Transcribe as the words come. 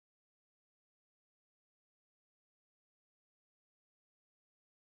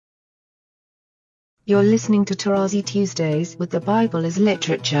You're listening to Toledot Tuesdays with the Bible as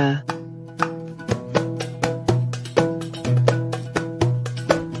Literature.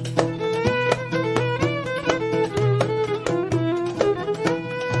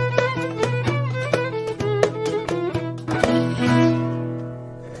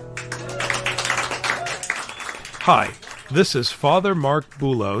 Hi, this is Father Mark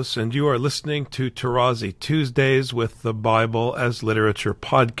Boulos, and you are listening to Toledot Tuesdays with the Bible as Literature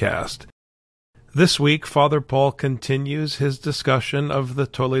podcast. This week, Father Paul continues his discussion of the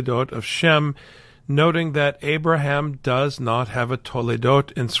Toledot of Shem, noting that Abraham does not have a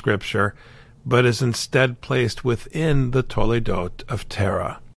Toledot in Scripture, but is instead placed within the Toledot of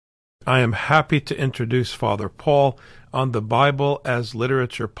Terah. I am happy to introduce Father Paul on the Bible as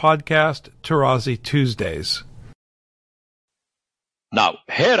Literature podcast, Toledot Tuesdays. Now,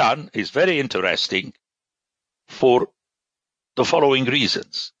 Haran is very interesting for the following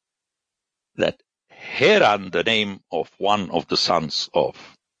reasons. That Haran, the name of one of the sons of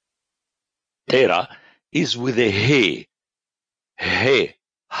Terah, is with a he. He,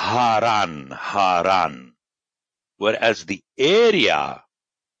 Haran. Whereas the area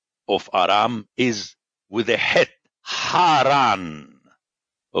of Aram is with a het, Haran.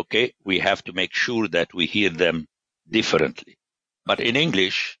 Okay, we have to make sure that we hear them differently. But in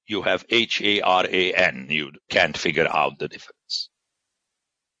English, you have Haran. You can't figure out the difference.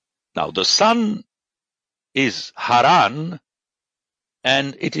 Now, the son is Haran,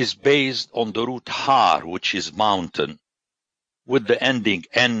 and it is based on the root har, which is mountain, with the ending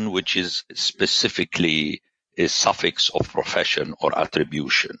n, which is specifically a suffix of profession or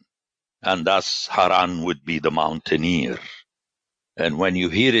attribution. And thus, Haran would be the mountaineer. And when you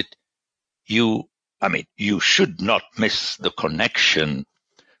hear it, you should not miss the connection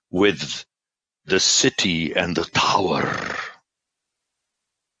with the city and the tower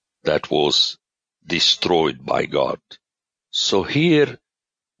that was destroyed by God. So here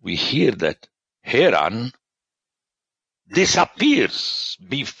we hear that Haran disappears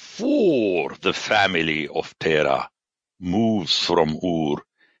before the family of Terah moves from Ur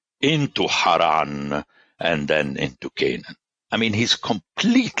into Haran and then into Canaan. He's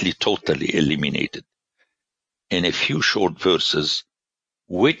completely, totally eliminated in a few short verses,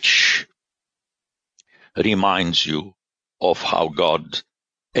 which reminds you of how God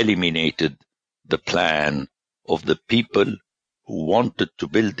eliminated the plan of the people who wanted to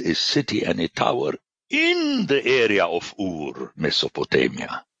build a city and a tower in the area of Ur,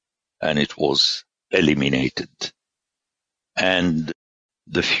 Mesopotamia, and it was eliminated. And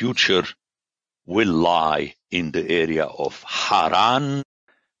the future will lie in the area of Haran,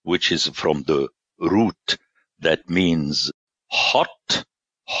 which is from the root that means hot,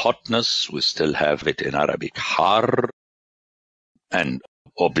 hotness. We still have it in Arabic, har, and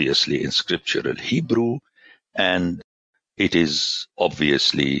obviously in scriptural Hebrew, and it is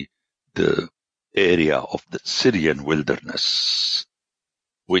obviously the area of the Syrian wilderness,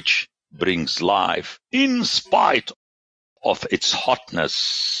 which brings life in spite of its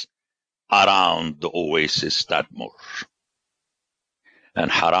hotness around the oasis Tadmor.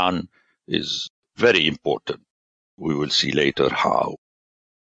 And Haran is very important. We will see later how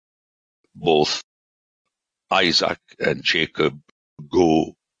both Isaac and Jacob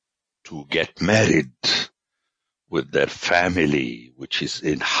go to get married with their family, which is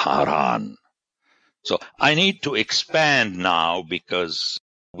in Haran. So I need to expand now because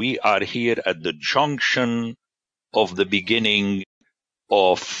we are here at the junction of the beginning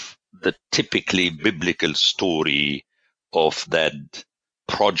of the typically biblical story of that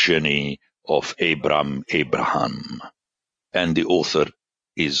progeny of Abraham. And the author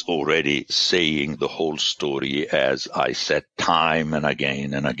is already saying the whole story, as I said time and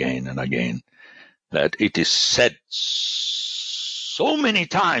again, that it is said so many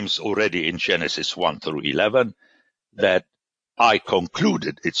times already in Genesis 1 through 11 that I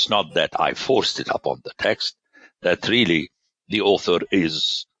concluded, it's not that I forced it upon the text, that really the author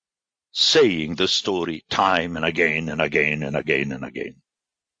is saying the story time and again,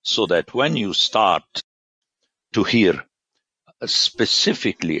 so that when you start to hear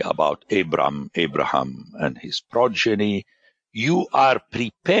specifically about Abraham and his progeny, you are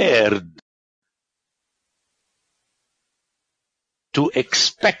prepared to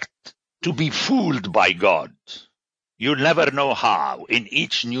expect to be fooled by God. You'll never know how. In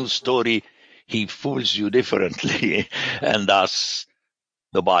each new story, he fools you differently, and thus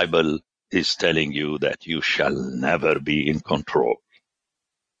the Bible is telling you that you shall never be in control.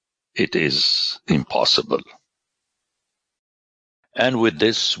 It is impossible. And with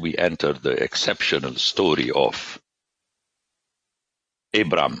this, we enter the exceptional story of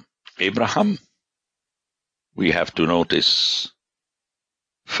Abraham we have to notice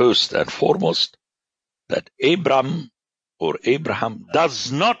first and foremost that Abraham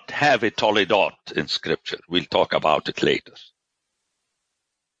does not have a Toledot in Scripture. We'll talk about it later.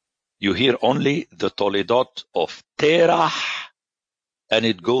 You hear only the Toledot of Terah, and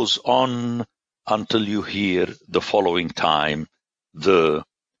it goes on until you hear the following time the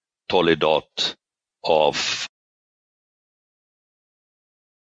Toledot of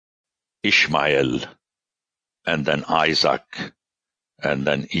Ishmael, and then Isaac, and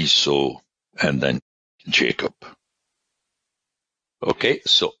then Esau, and then Jacob. Okay,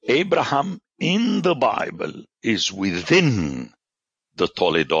 so Abraham in the Bible is within the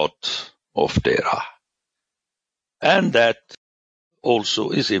Toledot of Terah. And that also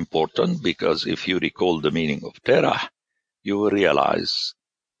is important because if you recall the meaning of Terah, you will realize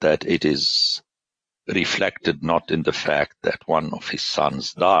that it is reflected not in the fact that one of his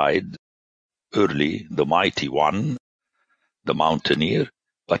sons died early, the mighty one, the mountaineer,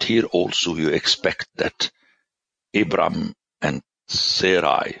 but here also you expect that Abram and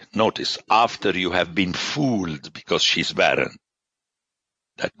Sarai, notice, after you have been fooled because she's barren,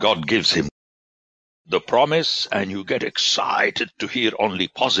 that God gives him the promise and you get excited to hear only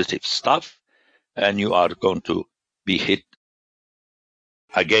positive stuff, and you are going to be hit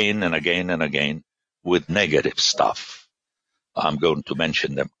again and again and again with negative stuff. I'm going to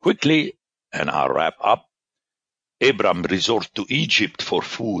mention them quickly and I'll wrap up. Abram resorts to Egypt for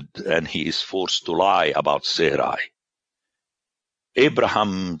food and he is forced to lie about Sarai.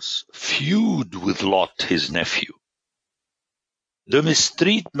 Abraham's feud with Lot, his nephew. The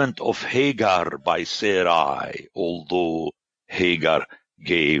mistreatment of Hagar by Sarai, although Hagar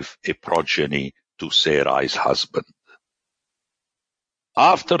gave a progeny to Sarai's husband.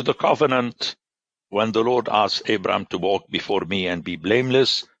 After the covenant, when the Lord asked Abram to walk before me and be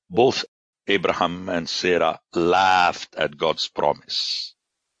blameless, both Abraham and Sarah laughed at God's promise.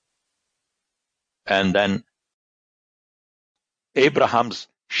 And then Abraham's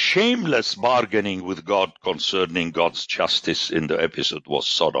shameless bargaining with God concerning God's justice in the episode was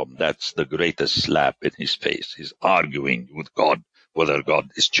Sodom. That's the greatest slap in his face. He's arguing with God whether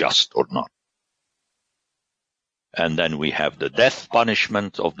God is just or not. And then we have the death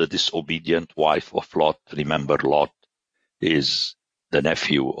punishment of the disobedient wife of Lot. Remember, Lot is the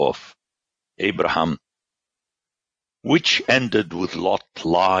nephew of Abraham, which ended with Lot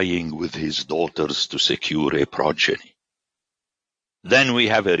lying with his daughters to secure a progeny. Then we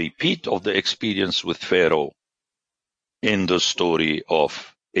have a repeat of the experience with Pharaoh in the story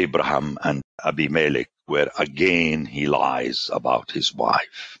of Abraham and Abimelech, where again he lies about his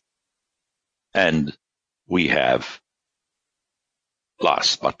wife. And we have,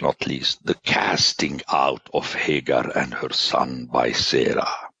 last but not least, the casting out of Hagar and her son by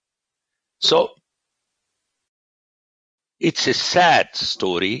Sarah. So, it's a sad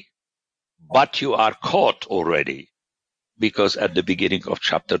story, but you are caught already, because at the beginning of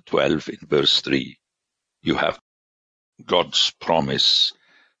chapter 12, in verse 3, you have God's promise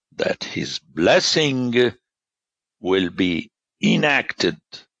that his blessing will be enacted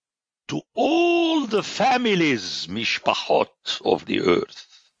to all the families, mishpachot, of the earth.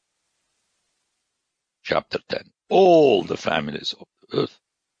 Chapter 10, all the families of the earth,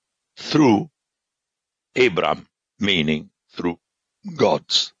 through Abram, meaning through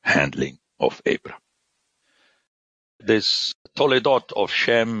God's handling of Abram. This Toledot of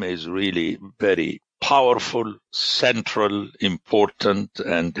Shem is really very powerful, central, important,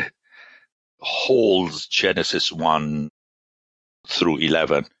 and holds Genesis 1 through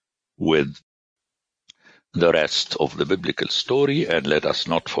 11 with the rest of the biblical story. And let us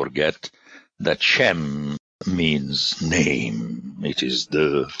not forget that Shem means name. It is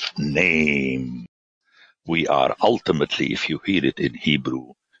the name. We are ultimately, if you hear it in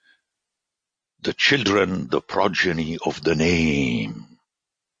Hebrew, the children, the progeny of the name,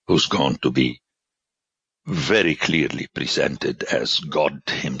 who's going to be very clearly presented as God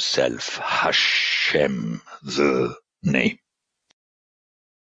himself, Hashem, the name.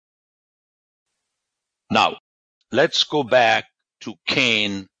 Now, let's go back to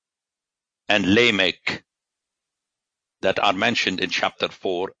Cain and Lamech that are mentioned in chapter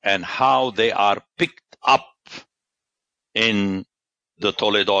 4 and how they are picked up in the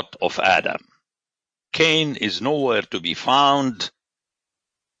Toledot of Adam. Cain is nowhere to be found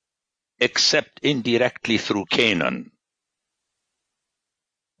except indirectly through Canaan.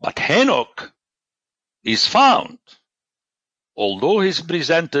 But Enoch is found, although he's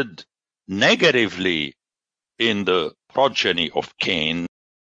presented negatively in the progeny of Cain.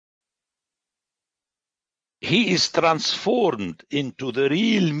 He is transformed into the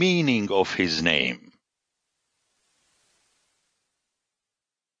real meaning of his name.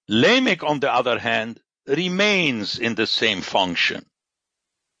 Lamech, on the other hand, remains in the same function.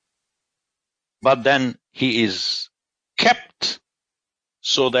 But then he is kept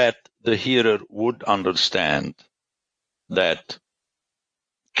so that the hearer would understand that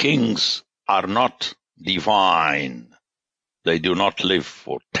kings are not divine. They do not live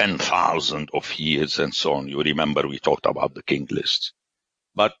for 10,000 of years and so on. You remember we talked about the king lists.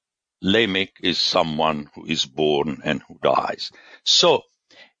 But Lamech is someone who is born and who dies. So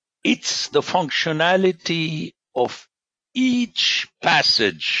it's the functionality of each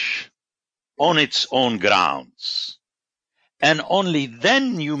passage on its own grounds. And only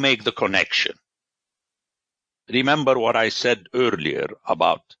then you make the connection. Remember what I said earlier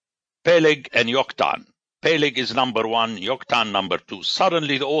about Peleg and Yoktan. Peleg is number one, Yoktan number two.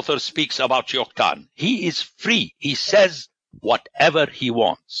 Suddenly the author speaks about Yoktan. He is free. He says whatever he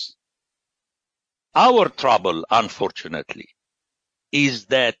wants. Our trouble, unfortunately, is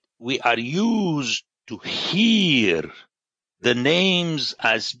that we are used to hear the names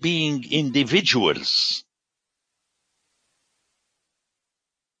as being individuals.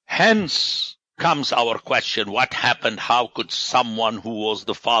 Hence comes our question, what happened? How could someone who was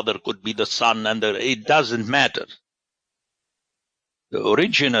the father could be the son? And it doesn't matter. The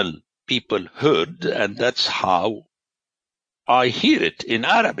original people heard, and that's how I hear it in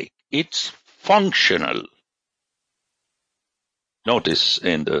Arabic. It's functional. Notice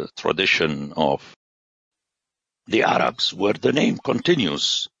in the tradition of the Arabs where the name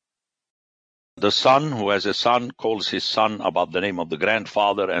continues. The son who has a son calls his son about the name of the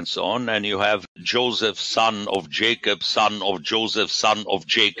grandfather and so on. And you have Joseph, son of Jacob, son of Joseph, son of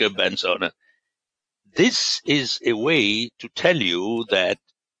Jacob, and so on. This is a way to tell you that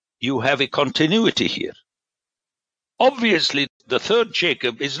you have a continuity here. Obviously, the third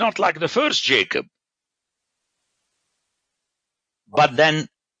Jacob is not like the first Jacob. But then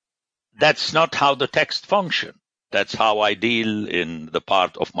that's not how the text functions. That's how I deal in the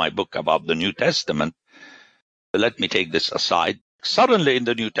part of my book about the New Testament. Let me take this aside. Suddenly in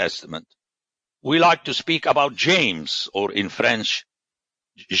the New Testament, we like to speak about James, or in French,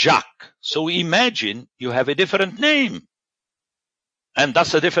 Jacques. So imagine you have a different name, and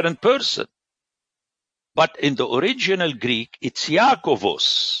that's a different person. But in the original Greek, it's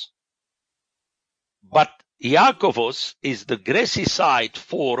Iakovos. But Iakovos is the Grecicide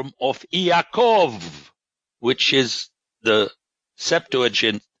form of Iakov, which is the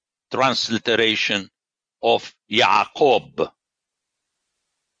Septuagint transliteration of Yaakov.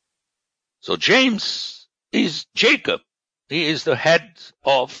 So James is Jacob. He is the head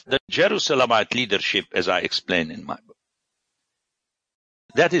of the Jerusalemite leadership, as I explain in my book.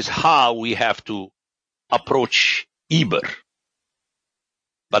 That is how we have to approach Eber.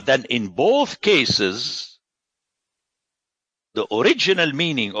 But then in both cases, the original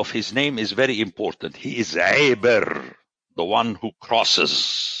meaning of his name is very important. He is Eber, the one who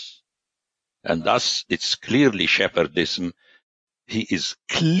crosses. And thus it's clearly shepherdism. He is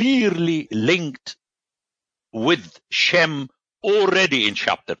clearly linked with Shem already in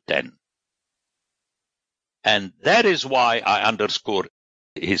chapter 10. And that is why I underscore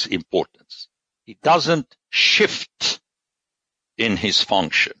his importance. He doesn't shift in his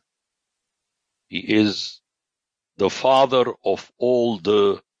function. He is the father of all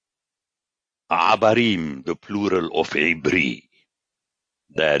the Abarim, the plural of Ibri.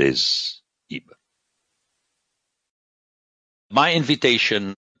 That is Eber. My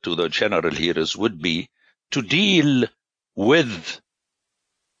invitation to the general hearers would be to deal with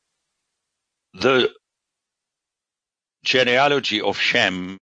the genealogy of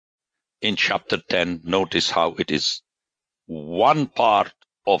Shem in chapter 10. Notice how it is one part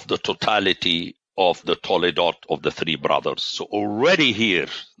of the totality of the Toledot of the three brothers. So already here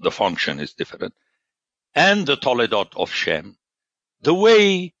the function is different. And the Toledot of Shem, the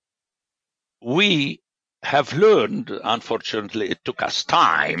way we have learned, unfortunately it took us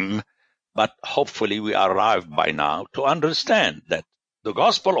time, but hopefully we arrived by now to understand that the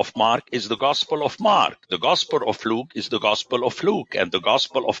Gospel of Mark is the Gospel of Mark, the Gospel of Luke is the Gospel of Luke, and the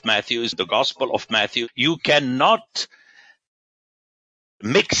Gospel of Matthew is the Gospel of Matthew. You cannot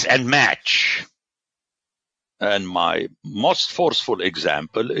mix and match. And my most forceful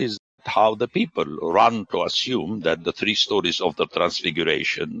example is how the people run to assume that the three stories of the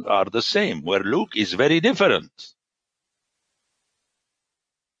Transfiguration are the same, where Luke is very different.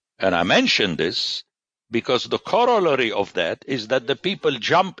 And I mention this because the corollary of that is that the people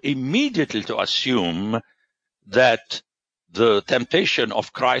jump immediately to assume that the temptation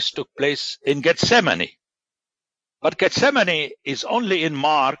of Christ took place in Gethsemane. But Gethsemane is only in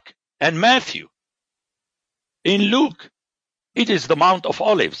Mark and Matthew. In Luke, It is the Mount of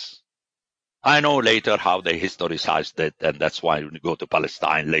Olives. I know later how they historicized it, and that's why when you go to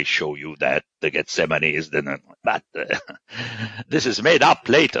Palestine, they show you that the Gethsemane is but this is made up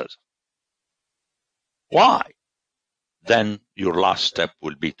later. Why? Then your last step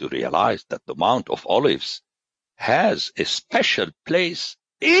will be to realize that the Mount of Olives has a special place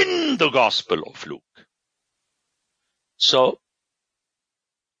in the Gospel of Luke. So,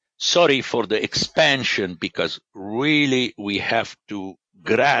 sorry for the expansion, because really we have to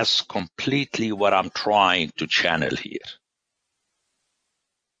grasp completely what I'm trying to channel here.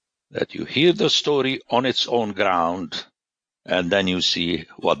 That you hear the story on its own ground, and then you see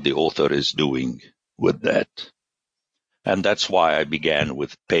what the author is doing with that. And that's why I began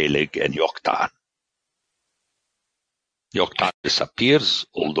with Peleg and Yoktan. Yoktan disappears,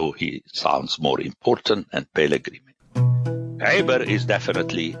 although he sounds more important, and Peleg remains. Eber is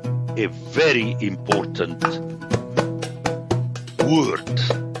definitely a very important word,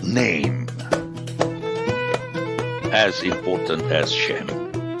 name, as important as Shem,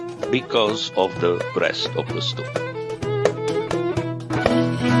 because of the rest of the story.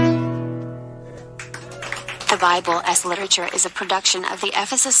 The Bible as Literature is a production of the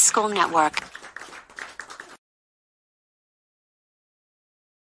Ephesus School Network.